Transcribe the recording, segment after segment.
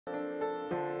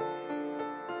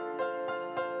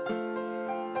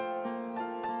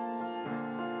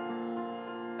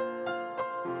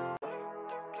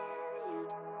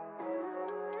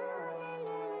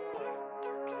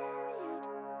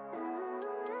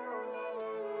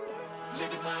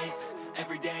Living life,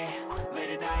 every day, late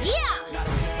at night. Yeah! Not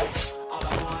okay, all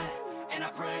I want, and I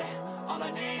pray, all I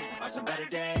need are some better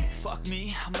days. Fuck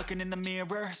me, I'm looking in the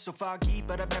mirror, so foggy,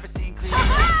 but I've never seen clear.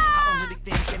 I don't really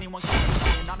think anyone can save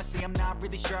me, and honestly, I'm not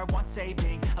really sure I want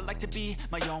saving. I like to be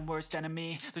my own worst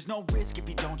enemy. There's no risk if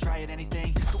you don't try at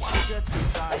anything, so I'ma just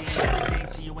keep trying everything.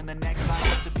 See you in the next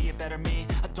life, to be a better me.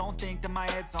 I don't think that my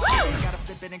head's on straight. Gotta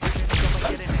flip it and grip it until I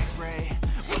get an x-ray.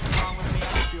 What's wrong with me?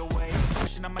 I just feel weight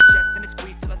pushing on my chest and it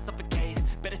squeezes till I suffocate.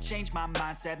 Better change my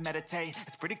mindset, meditate.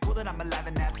 It's pretty cool that I'm alive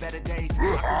and have better days. I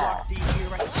can walk, see,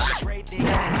 hear, I can celebrate things.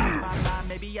 My mind,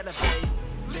 maybe elevate.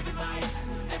 Living life,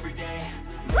 every day.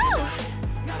 Living life,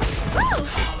 not alone.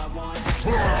 All I want,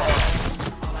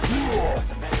 all I need are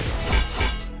some better days.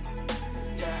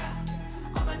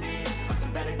 Yeah, all I need are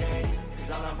some better days.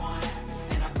 Cause all I want,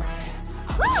 and I pray,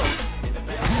 I believe in the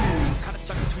better days. Kinda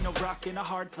stuck between a rock and a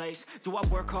hard place. Do I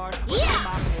work hard? Or yeah.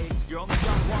 My pace? You're only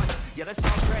young once, yeah, that's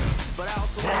all great. But I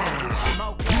also want to do I'm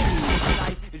okay. My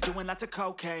life is doing lots of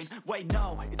cocaine. Wait,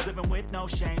 no, it's living with no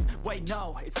shame. Wait,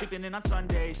 no, it's sleeping in on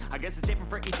Sundays. I guess it's different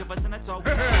for each of us and that's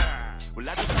okay. Well,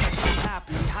 I just wanna be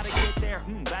happy. How to get there?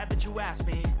 Glad that you asked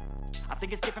me. I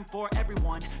think it's different for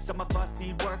everyone. Some of us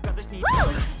need work, others need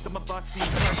healing. Some of us need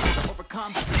work to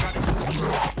overcome. Try to do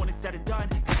evil when it's said and done.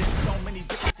 Cause there's so many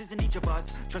differences in each of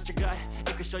us. Trust your gut,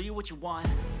 it can show you what you want.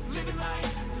 Living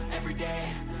life, every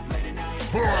day, late at night.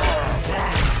 All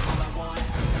I want,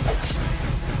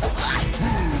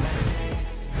 better days.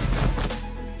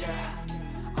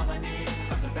 Yeah, all I need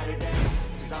are some better days.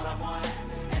 Cause all I want,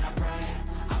 and I pray,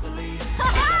 I believe in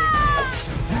better days.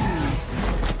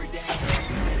 Every day,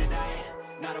 late at night,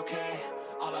 not okay.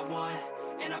 All I want,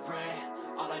 and I pray,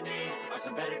 all I need are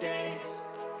some better days.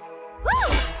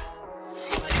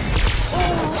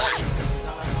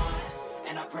 All I want,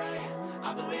 and I pray,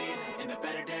 I believe in the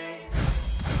better days.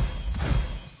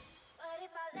 But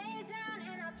if I lay down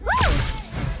and I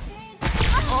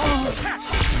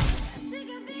think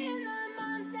of being the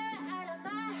monster out of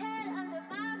my head, under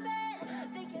my bed,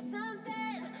 think you're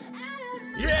something out of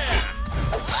my Yeah!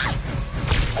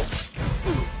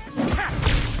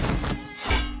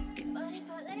 But if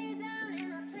I lay down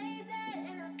and I play dead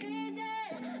and I stay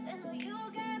dead, then will you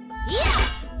get bored? Yeah!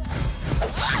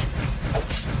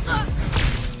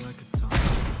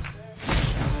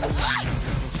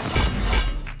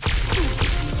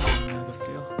 Never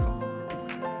feel calm.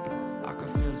 I can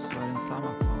feel the sweat inside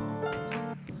my palm.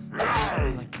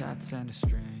 Like cats and a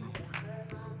string.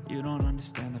 You don't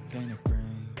understand the pain it brings.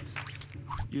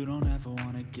 You don't ever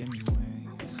wanna give me wings.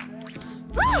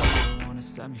 You don't ever wanna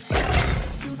set me free.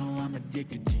 You know I'm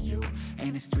addicted to you,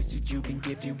 and it's twisted. You've been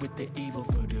gifted with the evil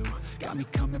voodoo. Got me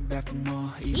coming back for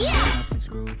more, even when I've been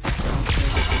screwed. Don't say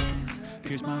the things,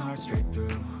 pierce my heart straight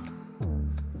through.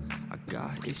 I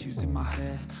got issues in my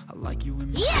head. I like you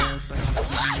in my bed, but you keep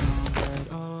me on red.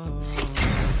 Oh,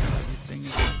 everything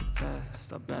is like a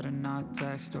test. I better not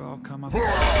text or I'll come up. But if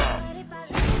I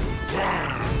lay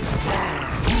down,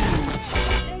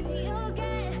 baby, you'll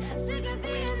get sick of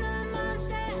being the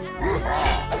monster out of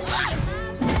my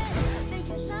bed. Think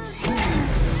you're something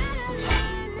out of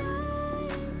my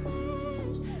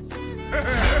nose. Standing there.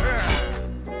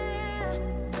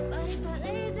 But if I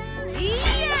lay down, then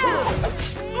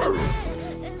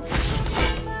will you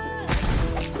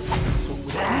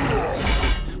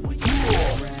When you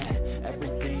regret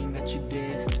everything that you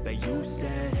did, that you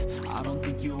said, I don't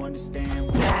think you understand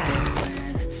what I'm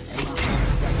doing. And my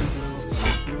heart's like a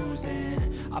blue bruising.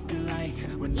 I feel like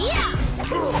when I'm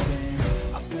losing,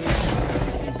 I feel like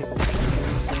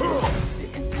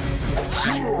sitting there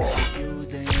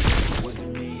confusing. Was it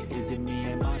me? Is it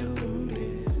me? Am I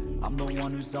deluded? I'm the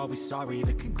one who's always sorry,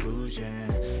 the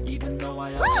conclusion. Even though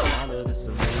I offer all of the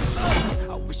solutions,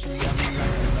 I wish you let me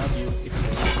learn to love you if you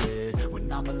did.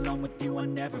 When I'm alone with you, I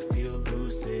never feel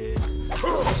lucid. I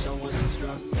wish I wasn't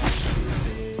struck by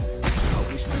Cupid. I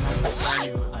wish when I first saw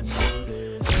you, I knew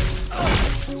this.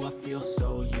 With you, I feel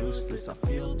so useless. I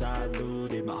feel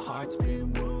diluted. My heart's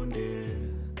been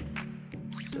wounded.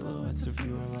 Silhouettes of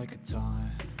you are like a taunt.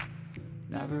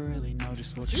 Never really know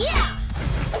just what you want.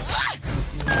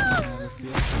 With you, I never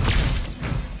feel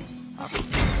safe. I can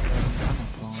feel the sweat inside my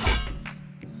palm.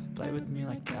 Play with me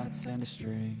like cats and a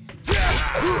string. You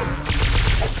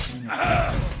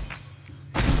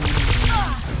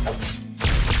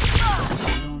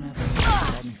don't ever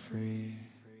set me free.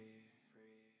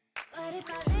 But if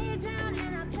I lay down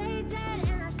and I play dead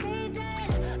and I stay dead,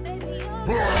 baby, you'll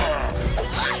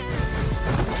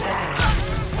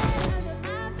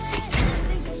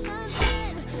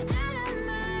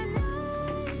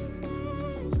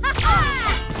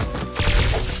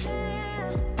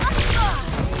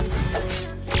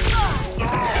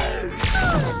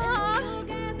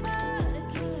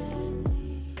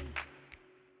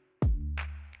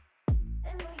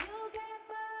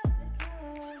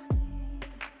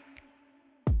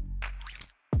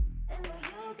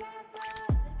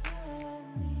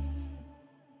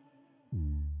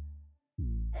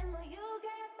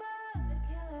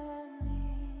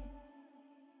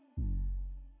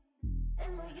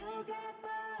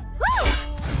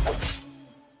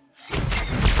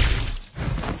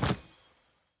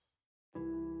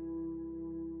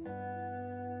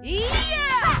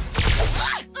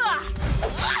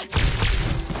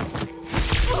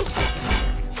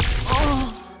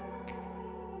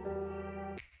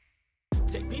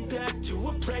me back to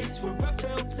a place where I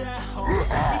felt at home.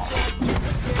 Take me back to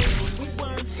a day when we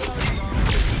weren't alone.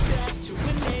 Take me back to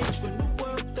an age when the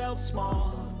world felt small.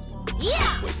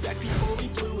 Yeah! Way back before we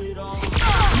blew it all. To a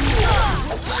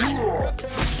place where I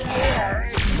felt at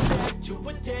home. Take me back to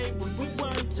a day when we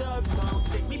weren't alone.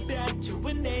 Take me back to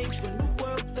an age when the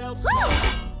world felt small.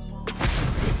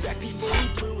 Way back before we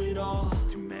blew it all.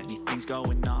 Too many things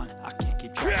going on, I can't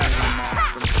keep track of them all.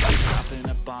 From dropping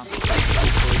a bomb,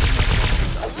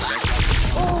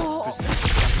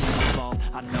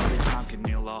 I know that time can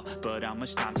heal all, but how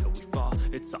much time till we fall?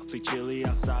 It's awfully chilly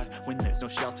outside, when there's no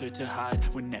shelter to hide.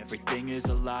 When everything is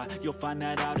a lie, you'll find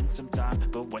that out in some time.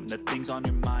 But when the things on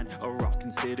your mind are all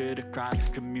considered a crime,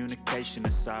 communication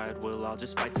aside, we'll all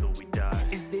just fight till we die.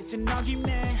 Is this an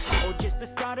argument, or just the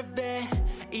start of it?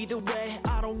 Either way,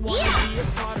 I don't wanna be a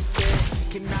part of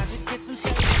it. Can I just get some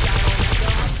space? I don't have the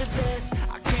heart for this.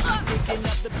 I can't be picking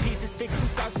up the pieces, fixing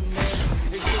scars from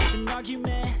this. Is this an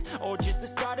argument, or just the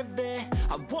start of it?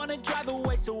 I wanna drive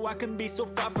away so I can be so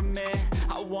far from it.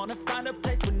 I wanna find a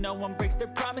place where no one breaks their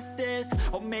promises,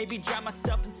 or maybe drown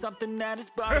myself in something that is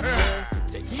bottomless.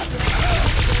 Take me back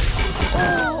to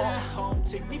at home.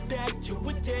 Take me back to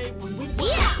a day when we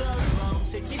weren't alone.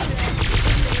 Take me back to the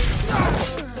days when the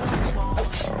world felt small.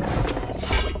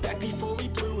 Way back before we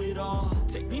blew it all.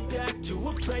 Take me back to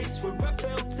a place where I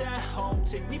felt at home.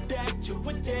 Take me back to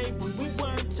a day when we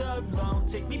weren't alone.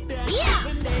 Take me back to the days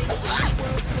when the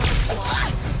world felt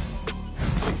small.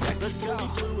 Way back before we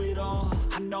blew it all.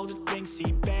 I know that things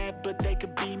seem bad, but they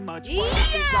could be much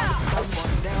worse. There's always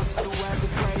someone else who has a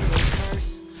greater curse,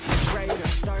 a greater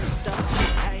thirst of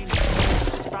pain.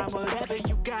 Just find whatever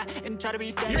you got and try to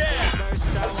be thankful first.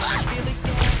 I wanna feel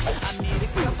again, I need a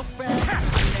couple friends. I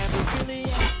never really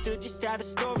understood just how the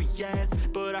story ends,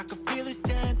 but I can feel it's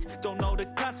tense. Don't know the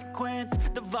consequence,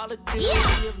 the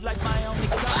volatility of like my only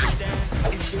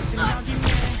confidence. Is this an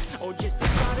argument, or just the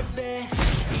start of it?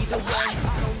 Either way,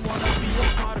 I don't wanna be a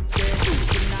part of it.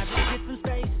 Can I just get some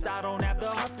space? I don't have the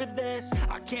heart for this.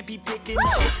 I can't be picking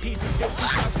up the pieces, fixing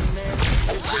scars from this.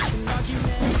 Is this an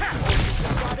argument, or just the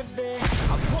start of it?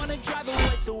 I wanna drive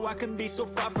away so I can be so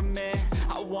far from it.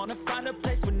 I wanna find a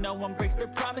place where no one breaks their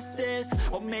promises,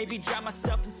 or maybe drown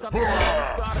myself in something that is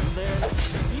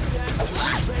bottomless. Take me back to a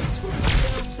place where we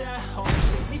felt at home.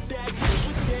 Take me back to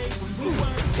a day when we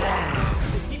weren't alone.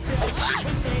 Take me back to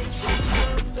an age when the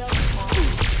world felt small.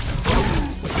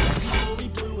 Way back before we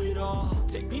blew it all.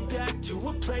 Take me back to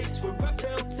a place where I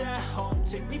felt at home.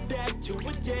 Take me back to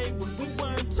a day when we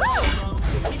weren't alone.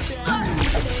 Take me back to an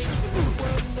age when the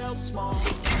world felt small.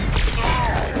 Way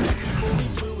back before we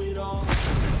blew it all.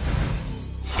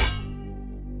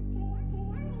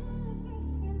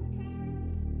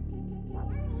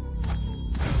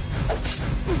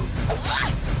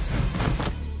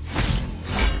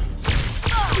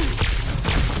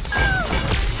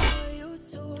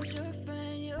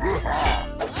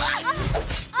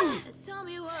 Tell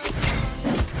me what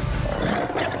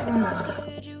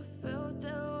did you feel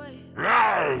that way?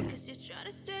 Cause you're trying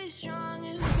to stay strong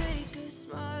and fake a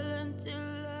smile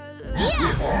until I look.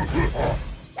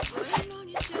 Waiting on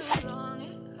you too long,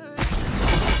 it hurts.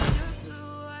 Your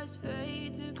blue eyes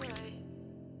fade to gray.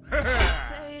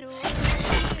 Fade away.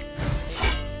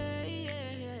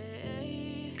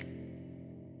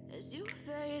 As you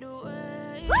fade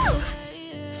away.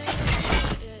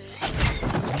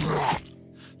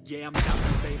 Yeah, I'm about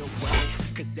to fade away,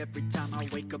 cause every time I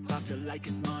wake up I feel like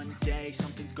it's Monday.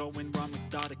 Something's going wrong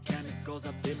with all the chemicals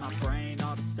up in my brain.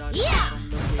 All of a sudden I don't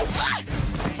look at anything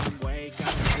the same way. Got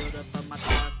the buildup of my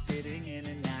thoughts sitting in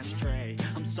an ashtray.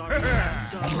 I'm sorry I'm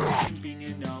so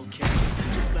inconvenient, okay?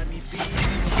 Just let me be,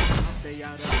 I'll stay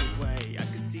out of the way. I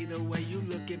can see the way you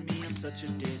look at me, I'm such a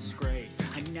disgrace.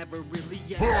 I never really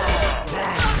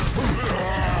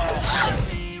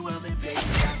well then baby,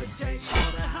 have a taste.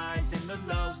 All the highs and the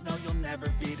lows, no you'll never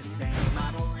be the same.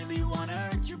 I don't really wanna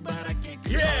hurt you, but I can't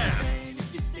control the pain.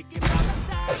 If you're sticking by my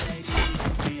side, maybe we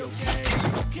could be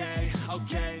okay.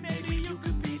 Okay, maybe you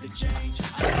could be the change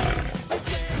I need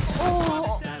today. I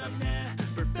promise that I've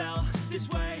never felt this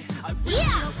way. I really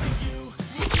hope that you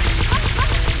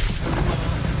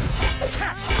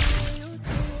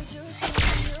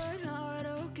You're not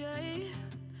okay.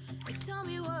 Tell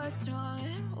me what's wrong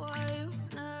and why you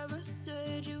never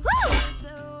said you felt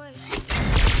that way. Stay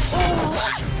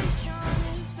strong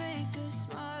and fake a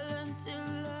smile until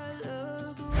I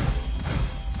look away.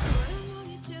 Waiting on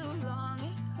you too long,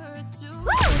 it hurts to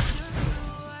watch your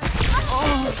blue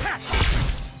eyes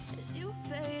as you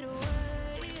fade away.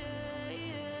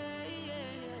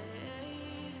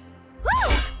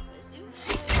 As you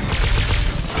fade away.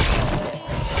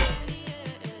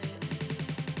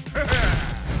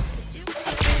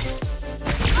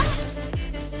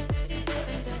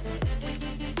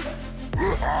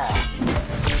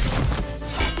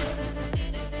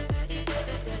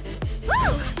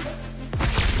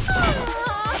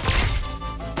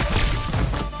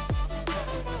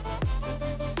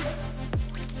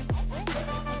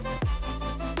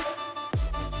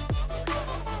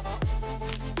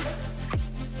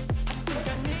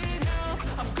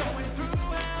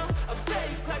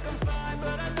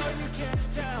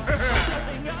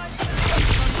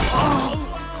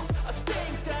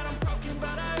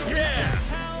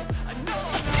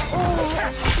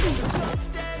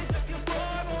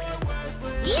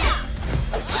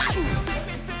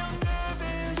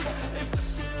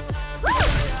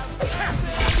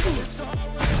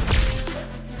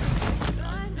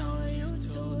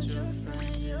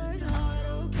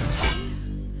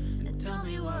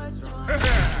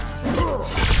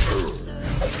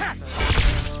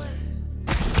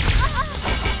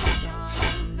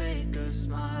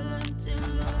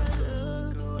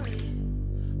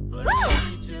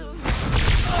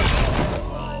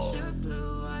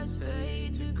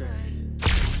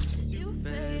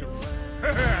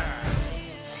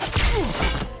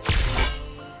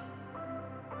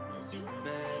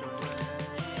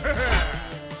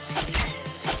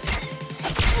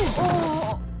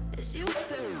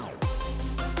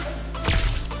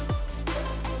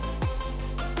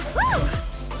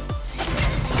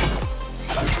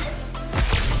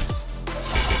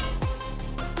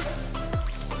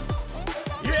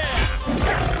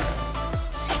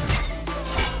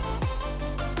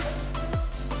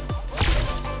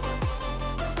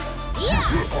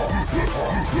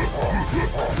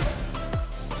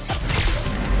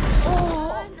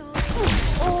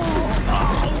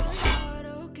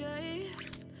 Okay,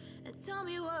 and tell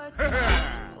me what's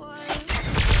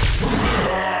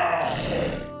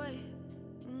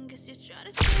guess you're trying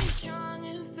to stay strong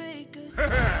and fake us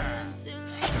until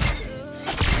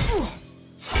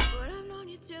but I've known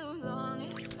you too long.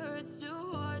 It hurts to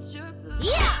watch your blood.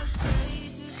 Yeah!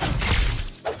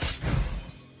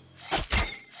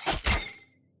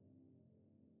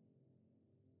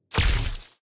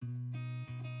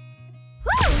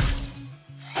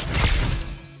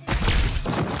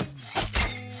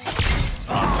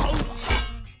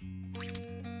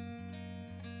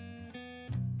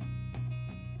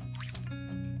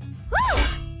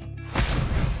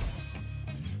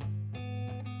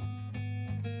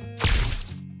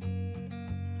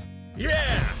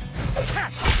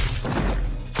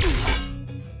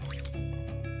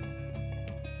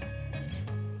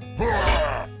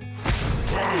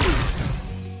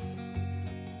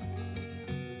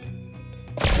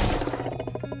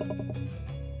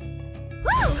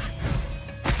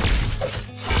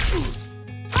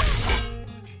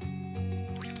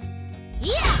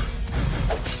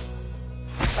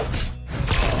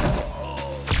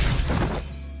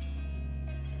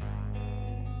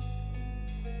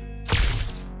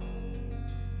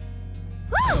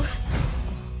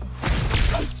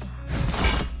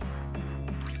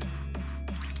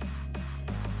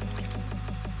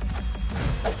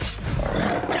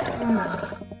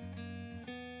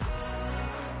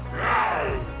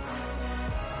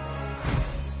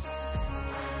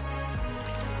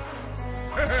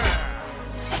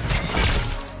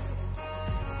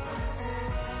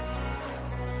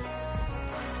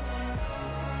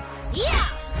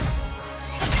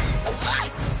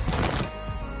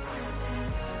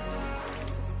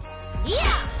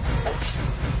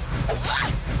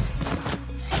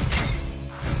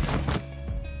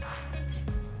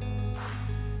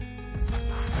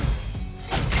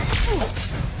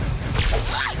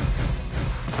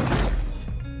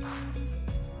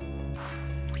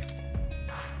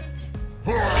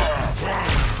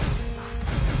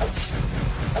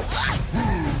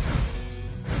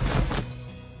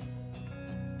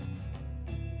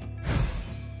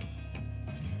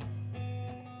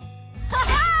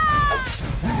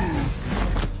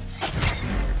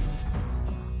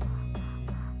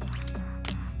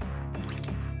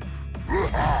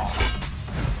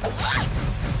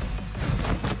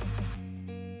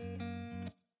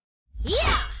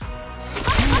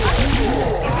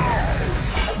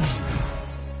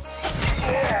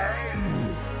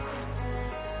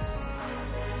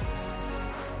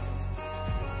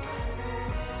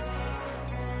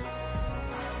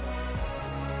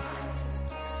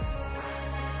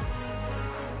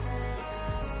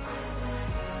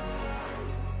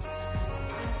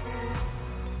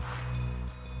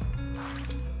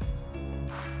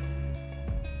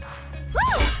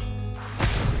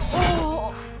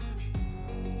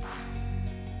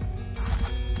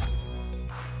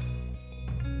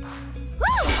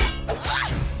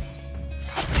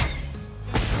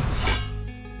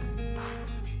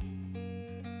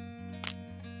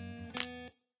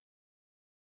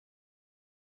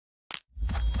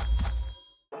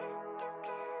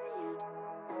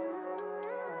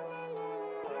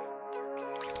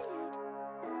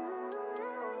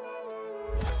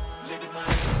 Living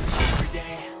life every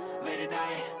day, late at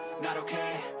night, not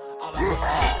okay. All I want,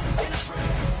 and I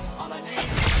pray, all I need,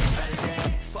 better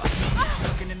day. Fuck me,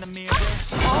 looking in the mirror,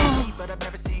 but I've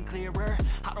never seen clearer.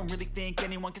 I don't really think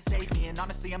anyone can save me, and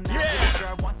honestly, I'm not really sure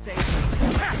I want safety.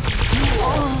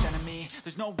 Enemy,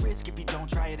 there's no risk if you don't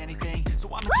try at anything. So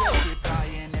I'ma just get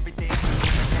buying everything.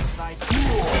 Next life, I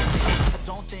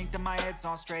don't think that my head's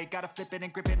on straight. Gotta flip it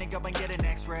and grip it and go and get an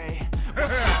X-ray. What's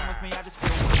wrong with me? I just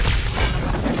feel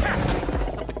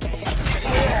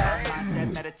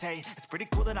mindset, meditate. It's pretty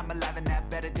cool that I'm alive and have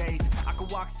better days. I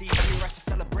could walk, see, hear, I should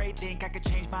celebrate. Think I could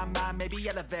change my mind, maybe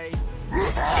elevate.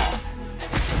 Every day,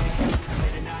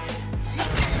 late at night,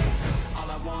 all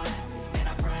I want, and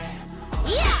I pray. All I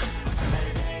need are some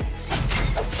better days.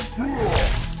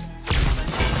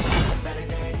 Better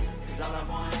days, 'cause all I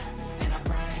want, and I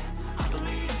pray, I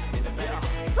believe in the better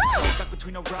days. Stuck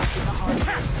between a rock and a hard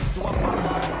place. Do I want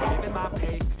hard, live at my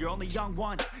pace. You're only young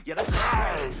once, yeah, that's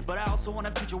great. But I also want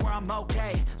a future where I'm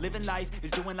okay. Living life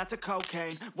is doing lots of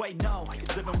cocaine. Wait, no,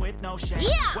 it's living with no shame.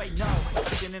 Wait, no,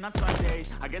 it's sitting in on Sundays.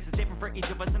 I guess it's different for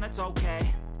each of us and that's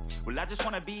okay. Well, I just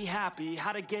wanna be happy.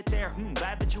 How to get there?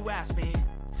 Glad that you asked me.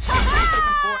 It's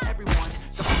different for everyone.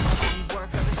 Some people need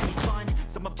work, others need fun.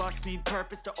 Some of us need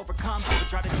purpose to overcome, but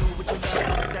try to do what you love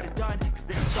when it's said and done. Cause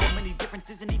there's so many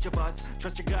differences in each of us.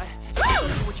 Trust your gut, and do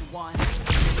what you want.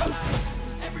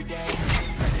 Every day,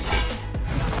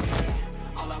 not okay.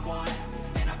 All I want,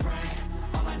 and I pray,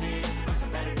 all I need are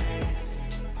some better days.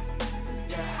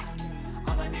 Yeah,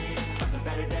 all I need are some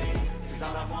better days. Cause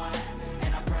all I want,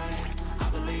 and I pray, I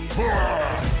believe. Live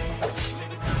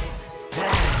at night,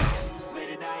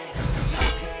 late at night, not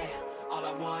okay. All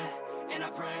I want, and I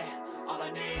pray, all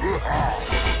I need are some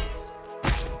better days.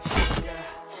 Yeah,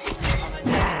 all I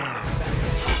need are some better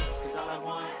days. Cause all I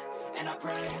want, and I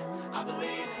pray, I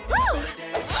believe. Better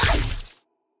days.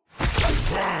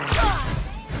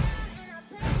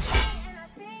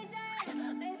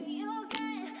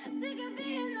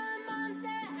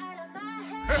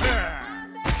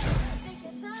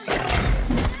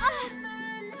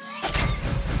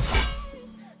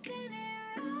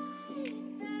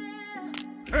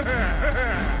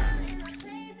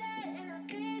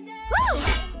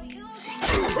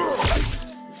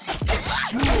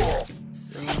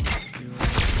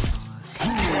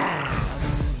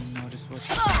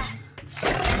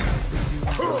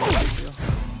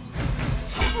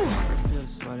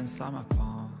 Inside my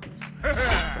palm,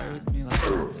 play with me like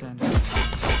it's tender.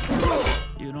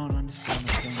 You don't understand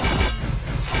the thing.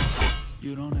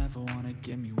 You don't ever wanna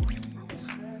give me wings.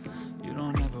 You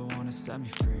don't ever wanna set me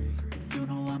free. You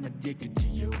know I'm addicted to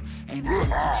you. Ain't it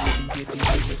supposed to be addicted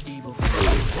to the evil? I'm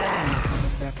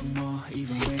coming back for more,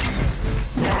 even when you're free.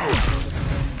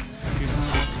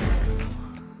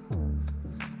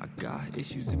 I got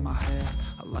issues in my head.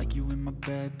 I like you in my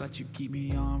bed, but you keep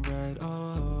me on red.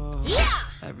 Oh, yeah.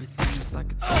 Everything is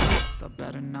like a test. I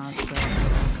better not test.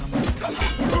 I'm coming back.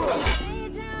 Lay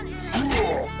down and I'm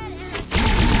dead and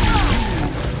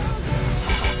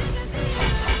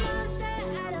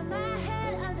out of my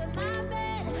head, under my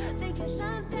bed, thinking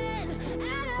something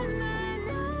out of my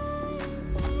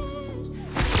nose.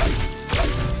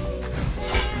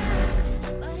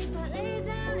 But if I lay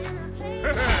down and I play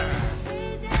dead, stay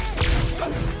dead,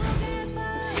 then you'll get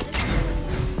bored.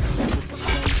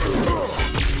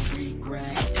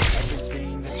 Regret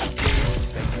everything that you did,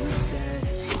 that you said.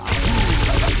 I don't know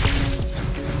what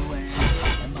you're doing,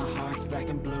 and my heart's black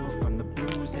and blue from the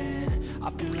bruising. I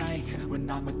feel like when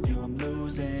I'm with you I'm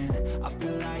losing. I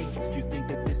feel like you think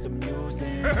that this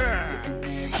amusing. Sitting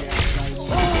there just like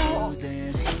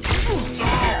losing.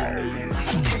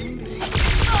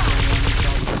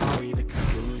 Sorry, the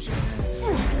conclusion.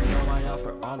 Even though I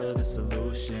offer all of the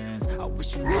solutions, I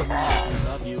wish you knew that I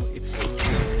love you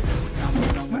exclusive. When I'm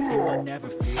alone with you I never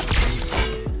feel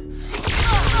wasted.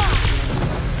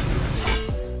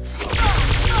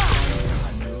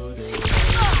 I knew this.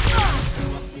 Do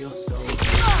I feel so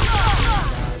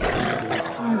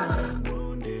heart's been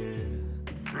wounded.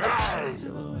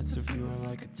 Silhouettes of you are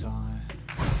like a taunt.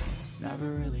 Never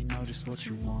really know just what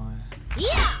you want.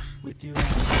 Yeah! With you I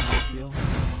feel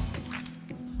calm.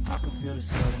 I can feel the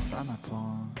sweat inside my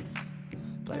palm.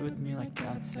 Play with me like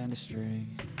cats and a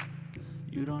string.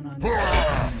 You don't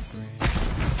understand the brain.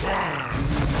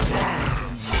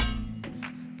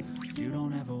 You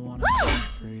don't ever wanna be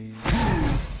free.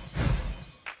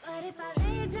 But if I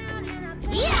lay down and I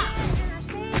play and I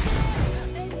stay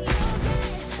dead, baby you'll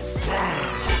get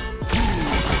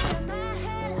under my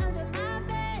head, under my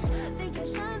bed, thinking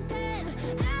something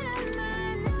out of my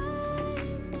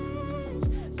nose.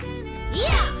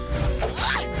 Yeah.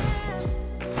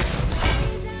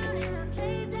 Lay down and I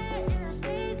play dead and I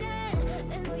stay dead,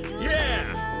 then will you get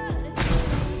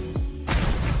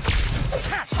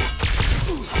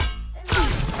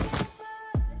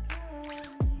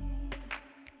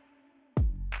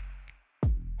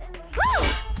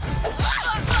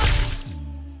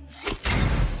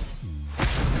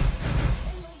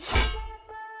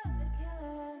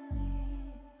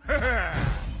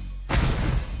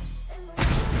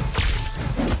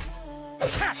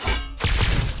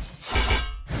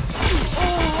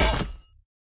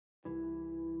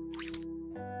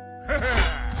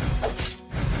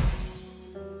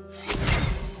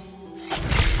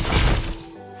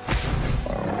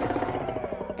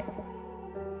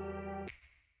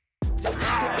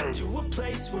to a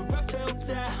place where I felt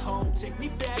at home. Take me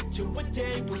back to a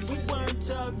day when we weren't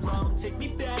alone. Take me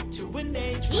back to an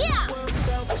age when the world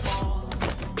felt small.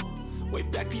 Way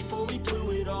back before we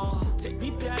blew it all. Take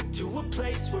me back to a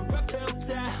place where I felt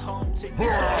at home. Take me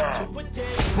back to a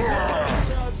day when we weren't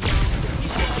alone. Take me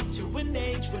back to an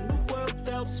age when the world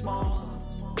felt small.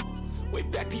 Way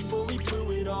back before we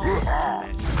blew it all. Too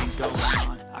many things going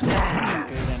on, I can't keep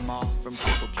track of them all. from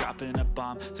people dropping a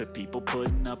bomb to people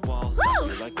putting up walls. I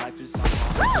feel like life is on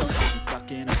hold, I'm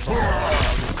stuck in a ball.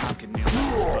 How can you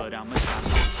love, but how much time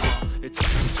is fall? It's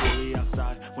chilly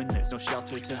outside when there's no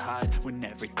shelter to hide. When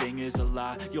everything is a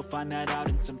lie, you'll find that out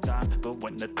in some time. But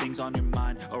when the things on your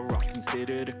mind are all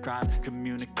considered a crime,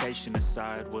 communication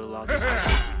aside, we'll all just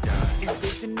have to die. Is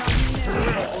this an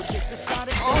argument or just a start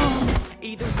of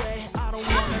Either way, I don't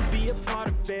wanna be a part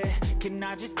of it. Can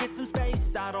I just get some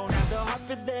space? I don't have the heart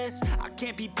for this. I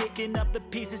can't be picking up the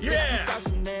pieces, fixing scars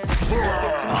from this. Is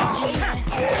this an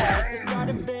argument or just the start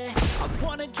of it? I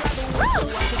wanna drive away so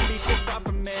I can be so far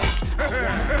from it. I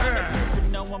wanna find a place where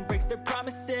no one breaks their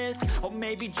promises, or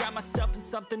maybe drown myself in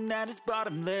something that is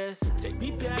bottomless. Take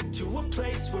me back to a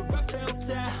place where I felt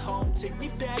at home. Take me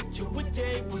back to a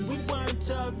day when we weren't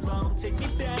alone. Take me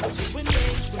back to an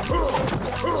age when we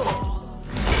were small.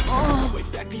 Way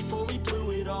back before we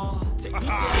blew it all. Take me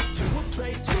back to a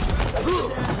place where I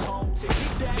felt at home. Take me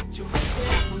back to a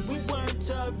day when we weren't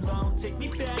alone. Take me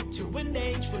back to an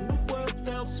age when the world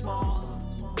felt small.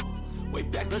 Way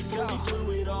back before we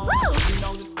blew it all. You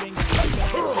know the things they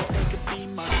could be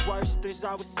much worse. There's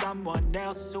always someone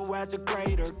else who has a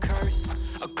greater curse,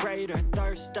 a greater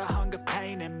thirst, a hunger,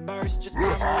 pain, and mercy. Just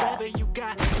find whatever you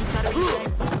got and try to be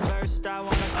thankful first. I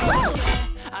wanna feel again,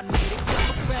 I need a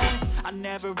couple friends. I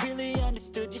never really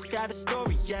understood just how the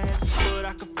story ends, but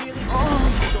I can feel it.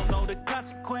 Don't know the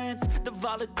consequence, the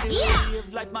volatility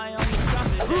of life, my only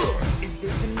confidence. Is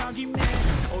this an argument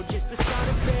or just the start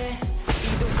of it?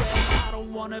 Either way, I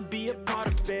don't wanna be a part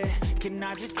of it. Can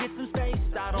I just get some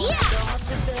space? I don't have the heart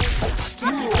for this. I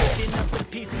can't be picking up the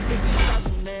pieces, fixing scars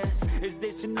from this. Is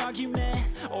this an argument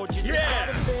or just the start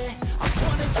of it? I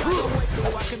wanna drive away so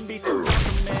I can be so far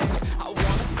from it. I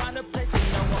wanna find a place where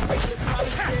no one breaks their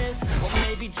promises, or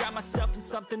maybe drown myself in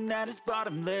something that is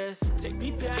bottomless. Take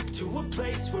me back to a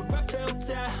place where I felt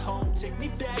at home. Take me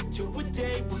back to a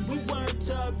day when we weren't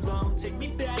alone. Take me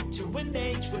back to an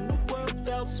age when the world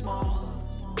felt small.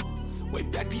 Way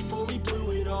back before we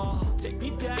blew it all. Take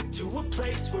me back to a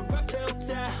place where I felt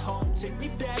at home. Take me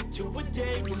back to a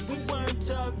day when we weren't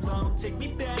alone. Take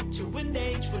me back to an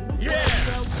age when the world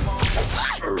felt small.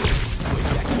 Way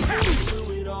back before we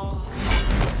blew it all.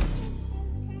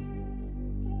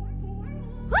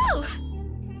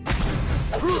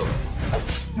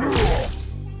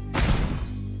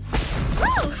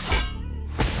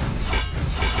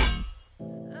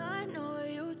 I know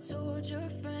you told your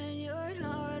friend you're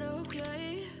not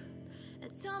okay,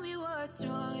 and tell me what's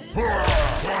wrong. You're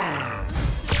trying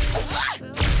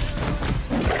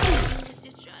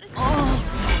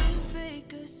to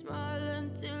fake a smile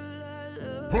until I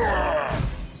look.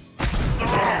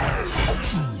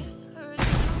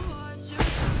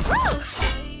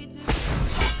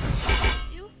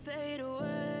 You fade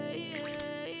away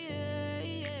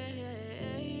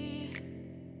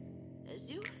as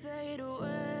you fade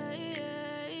away.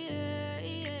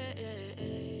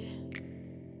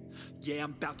 Yeah,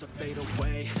 I'm about to fade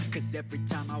away, cause every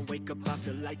time I wake up I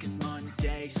feel like it's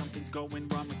Monday. Something's going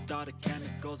wrong with all the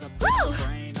chemicals up in my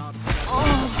brain. All the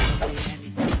stuff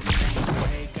anything the same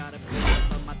way. Gotta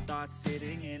pick up my thoughts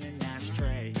sitting in an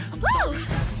ashtray. I'm sorry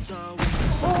that I'm so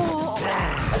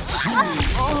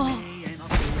me, and I'll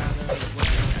stay out of the way.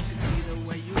 I can see the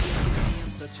way you look at me, I'm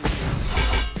such a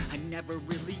good. I never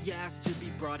really asked to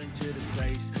be brought into this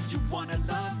place. You wanna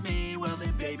love me? Well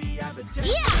then baby, I've a taste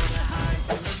for the highs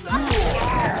and the lows.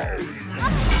 I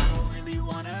don't really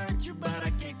wanna hurt you, but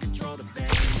I can't control the pain.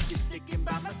 You're sticking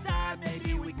by my side,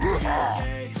 maybe we can be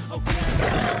okay.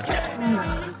 Okay,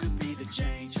 maybe you could be the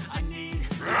change I need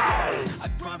today. I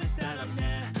promise that I've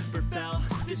never felt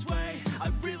this way.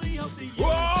 I really hope that you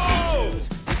choose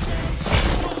to stay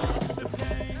on the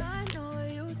pain. I know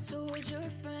you told your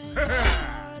friend you're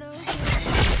not okay.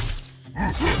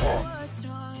 What's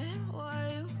wrong and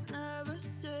why you never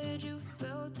said you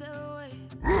felt that way?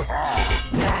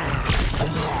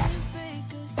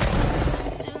 Fake a smile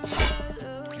until I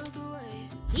look away.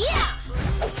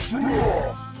 To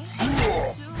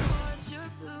watch your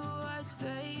blue eyes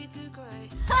fade to gray.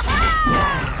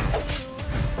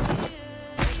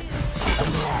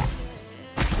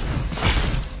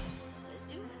 As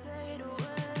you fade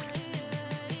away.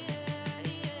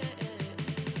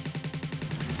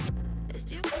 As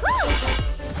you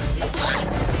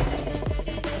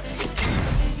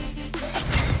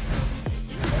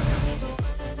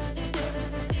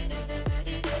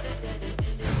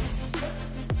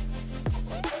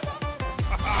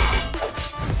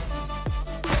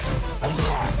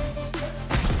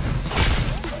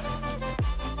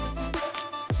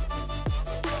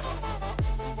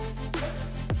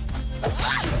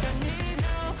I need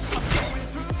help, I'm going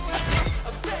through hell. A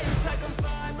face like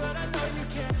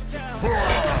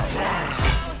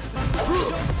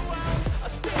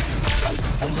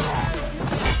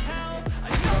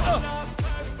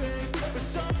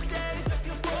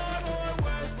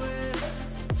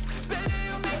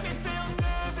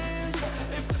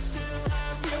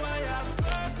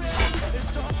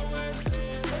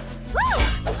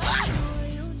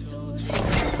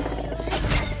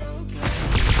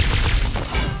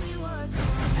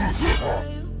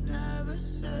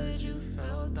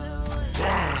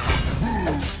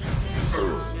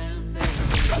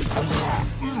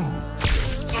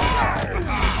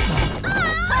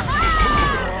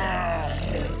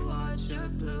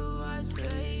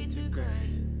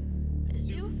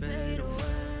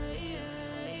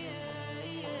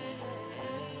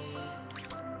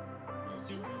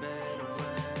to face.